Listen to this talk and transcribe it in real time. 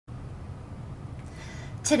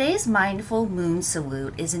Today's mindful moon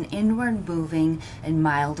salute is an inward moving and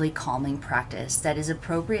mildly calming practice that is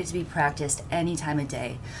appropriate to be practiced any time of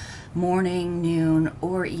day, morning, noon,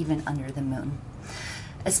 or even under the moon.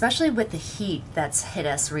 Especially with the heat that's hit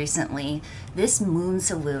us recently, this moon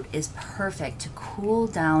salute is perfect to cool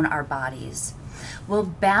down our bodies. We'll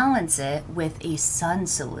balance it with a sun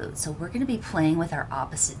salute. So we're going to be playing with our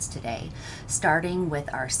opposites today, starting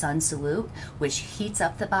with our sun salute, which heats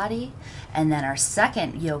up the body. And then our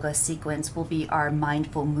second yoga sequence will be our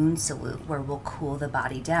mindful moon salute, where we'll cool the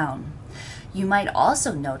body down. You might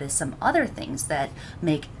also notice some other things that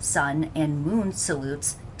make sun and moon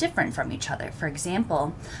salutes different from each other. For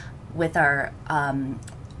example, with our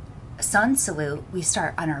sun salute, we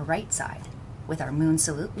start on our right side. With our moon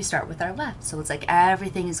salute, we start with our left. So it's like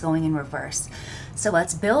everything is going in reverse. So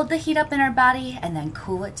let's build the heat up in our body and then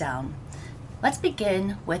cool it down. Let's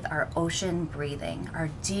begin with our ocean breathing, our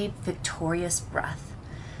deep, victorious breath.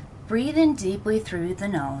 Breathe in deeply through the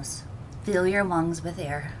nose. Fill your lungs with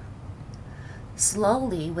air.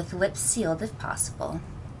 Slowly, with lips sealed if possible,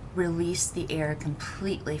 release the air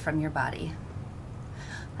completely from your body.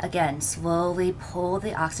 Again, slowly pull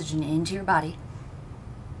the oxygen into your body.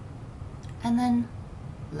 And then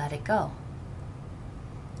let it go.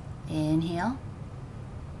 Inhale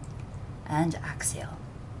and exhale.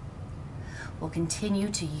 We'll continue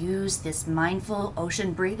to use this mindful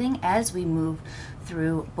ocean breathing as we move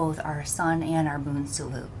through both our sun and our moon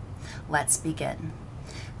salute. Let's begin.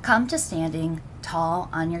 Come to standing tall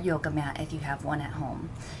on your yoga mat if you have one at home.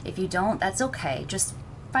 If you don't, that's okay. Just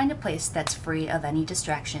find a place that's free of any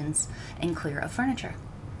distractions and clear of furniture.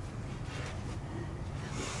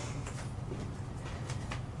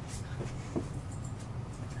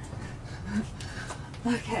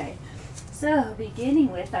 Okay, so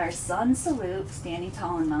beginning with our sun salute, standing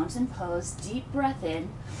tall in mountain pose, deep breath in,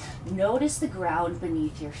 notice the ground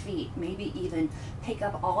beneath your feet. Maybe even pick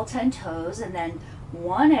up all 10 toes and then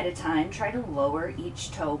one at a time try to lower each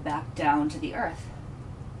toe back down to the earth.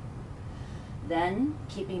 Then,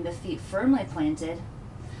 keeping the feet firmly planted,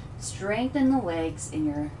 strengthen the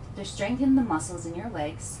muscles in your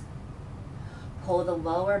legs. Pull the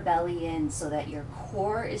lower belly in so that your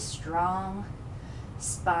core is strong.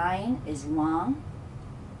 Spine is long.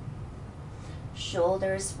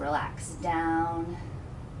 Shoulders relax down.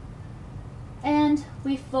 And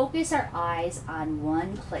we focus our eyes on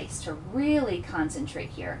one place to really concentrate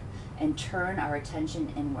here and turn our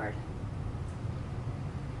attention inward.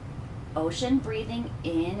 Ocean breathing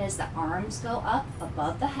in as the arms go up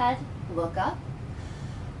above the head, look up.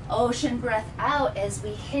 Ocean breath out as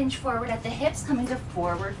we hinge forward at the hips, coming to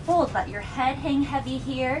forward fold. Let your head hang heavy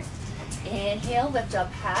here. Inhale, lift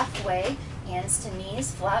up halfway, hands to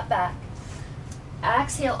knees, flat back.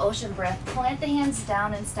 Exhale, ocean breath, plant the hands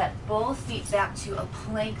down and step both feet back to a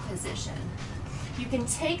plank position. You can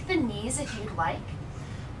take the knees if you'd like.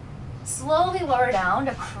 Slowly lower down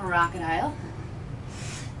to crocodile.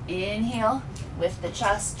 Inhale, lift the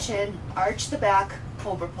chest, chin, arch the back,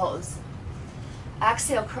 cobra pose.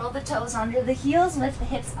 Exhale, curl the toes under the heels, lift the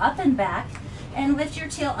hips up and back, and lift your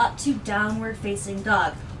tail up to downward facing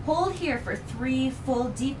dog. Hold here for 3 full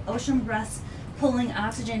deep ocean breaths, pulling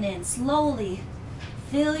oxygen in. Slowly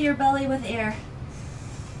fill your belly with air.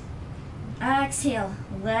 Exhale,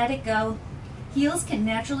 let it go. Heels can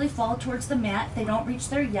naturally fall towards the mat. If they don't reach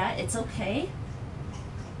there yet, it's okay.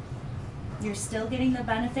 You're still getting the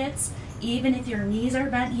benefits, even if your knees are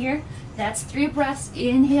bent here. That's 3 breaths.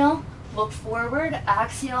 Inhale, look forward.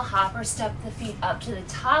 Exhale, hop or step the feet up to the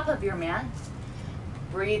top of your mat.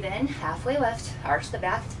 Breathe in, halfway lift, arch the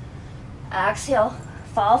back. Exhale,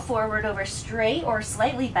 fall forward over straight or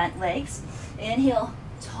slightly bent legs. Inhale,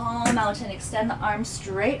 tall mountain, extend the arms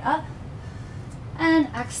straight up. And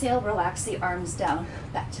exhale, relax the arms down,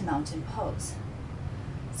 back to mountain pose.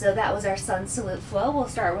 So that was our sun salute flow. We'll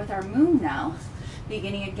start with our moon now.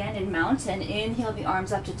 Beginning again in mountain, inhale the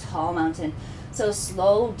arms up to tall mountain. So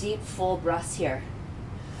slow, deep, full breaths here.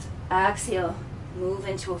 Exhale, move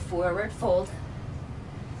into a forward fold.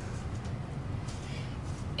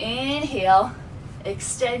 Inhale,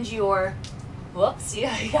 extend your, whoops,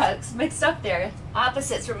 yeah, I got mixed up there.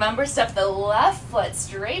 Opposites, remember, step the left foot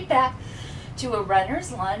straight back to a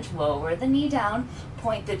runner's lunge, lower the knee down,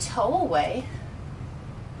 point the toe away.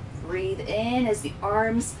 Breathe in as the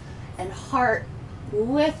arms and heart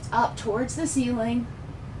lift up towards the ceiling.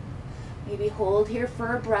 Maybe hold here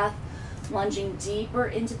for a breath, lunging deeper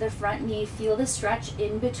into the front knee. Feel the stretch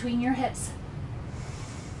in between your hips.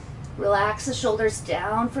 Relax the shoulders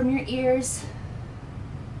down from your ears.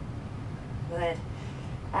 Good.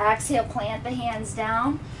 Exhale, plant the hands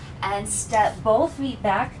down and step both feet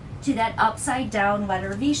back to that upside down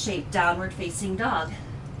letter V shape, downward facing dog.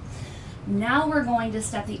 Now we're going to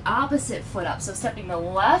step the opposite foot up. So stepping the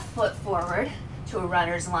left foot forward to a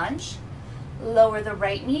runner's lunge. Lower the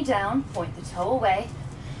right knee down, point the toe away,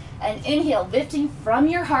 and inhale, lifting from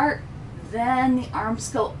your heart. Then the arms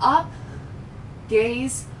go up,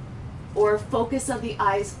 gaze or focus of the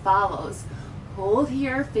eyes follows. Hold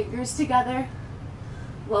here, fingers together,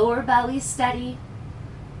 lower belly steady.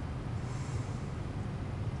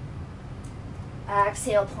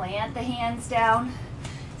 Exhale, plant the hands down,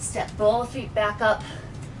 step both feet back up.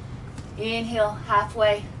 Inhale,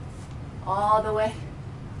 halfway, all the way,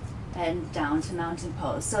 and down to mountain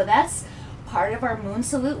pose. So that's part of our moon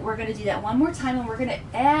salute. We're going to do that one more time, and we're going to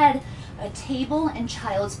add a table and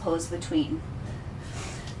child's pose between.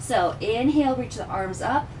 So inhale, reach the arms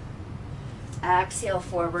up. Exhale,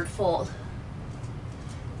 forward fold.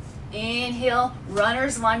 Inhale,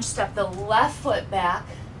 runner's lunge, step the left foot back.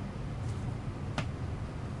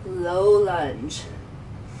 Low lunge.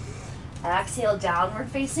 Exhale, downward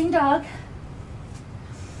facing dog.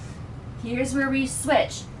 Here's where we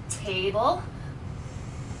switch. Table,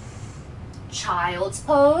 child's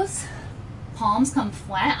pose. Palms come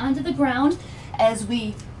flat onto the ground as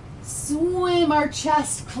we swim our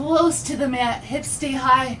chest close to the mat, hips stay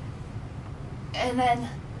high, and then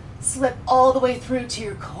slip all the way through to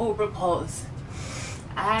your cobra pose.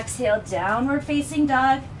 Exhale, downward facing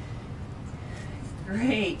dog.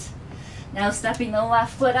 Great. Now stepping the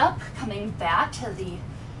left foot up, coming back to the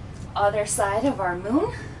other side of our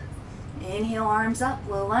moon. Inhale, arms up,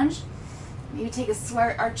 low lunge. Maybe take a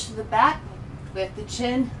slight arch to the back with the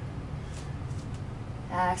chin.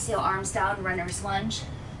 Exhale, arms down, runner's lunge.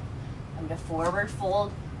 Come to forward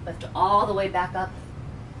fold, lift all the way back up.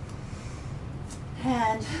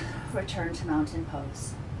 And return to mountain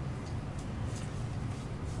pose.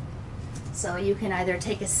 So you can either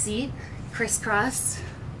take a seat, crisscross,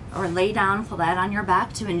 or lay down flat on your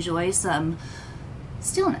back to enjoy some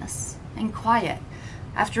stillness and quiet.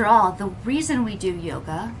 After all, the reason we do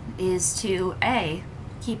yoga is to A,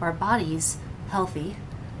 keep our bodies healthy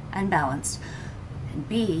and balanced, and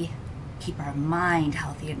B, keep our mind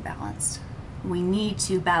healthy and balanced. We need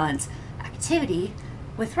to balance activity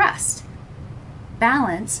with rest.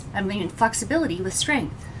 Balance, flexibility with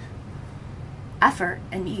strength. Effort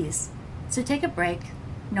and ease. So take a break,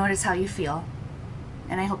 notice how you feel,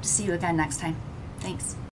 and I hope to see you again next time.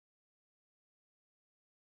 Thanks.